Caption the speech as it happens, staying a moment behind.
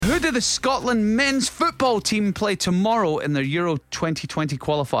Who do the Scotland men's football team play tomorrow in their Euro 2020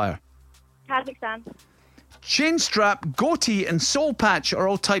 qualifier? Kazakhstan. Chain strap, goatee and soul patch are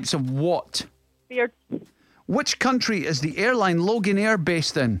all types of what? Beard. Which country is the airline Logan Air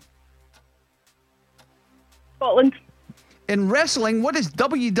based in? Scotland. In wrestling, what does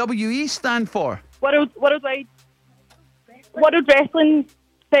WWE stand for? Worldwide World Wrestling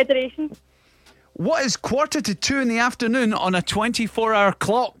Federation. What is 1:45 in the afternoon on a 24-hour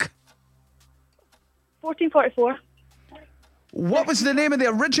clock? 1444. What was the name of the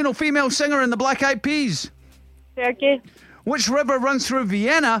original female singer in the Black Eyed Peas? Sergey. Which river runs through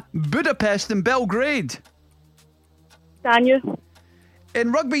Vienna, Budapest and Belgrade? Danube.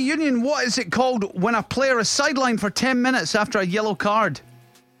 In rugby union, what is it called when a player is sidelined for 10 minutes after a yellow card?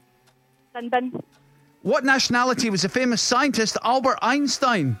 Sin bin. What nationality was the famous scientist Albert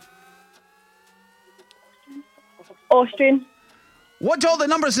Einstein? Austrian. What do all the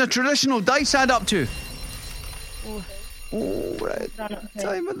numbers in a traditional dice add up to? Oh, right.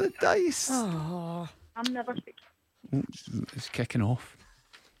 Time of the dice. I'm never speaking. It's kicking off.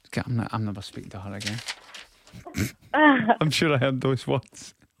 I'm never speaking to her again. I'm sure I heard those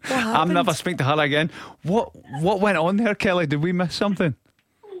words. I'm never speaking to her again. What went on there, Kelly? Did we miss something?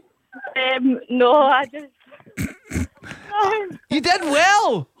 No, I just... You did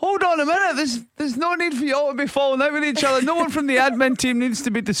well. Hold on a minute. There's no need for you all to be falling out with each other. No one from the admin team needs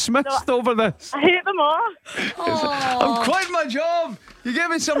to be dismissed over this. I hate them all. I'm quitting my job. You gave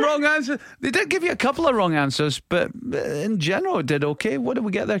me some wrong answers. They did give you a couple of wrong answers, but in general it did okay. What did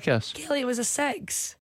we get there, Kiss? Kelly, it was a 6.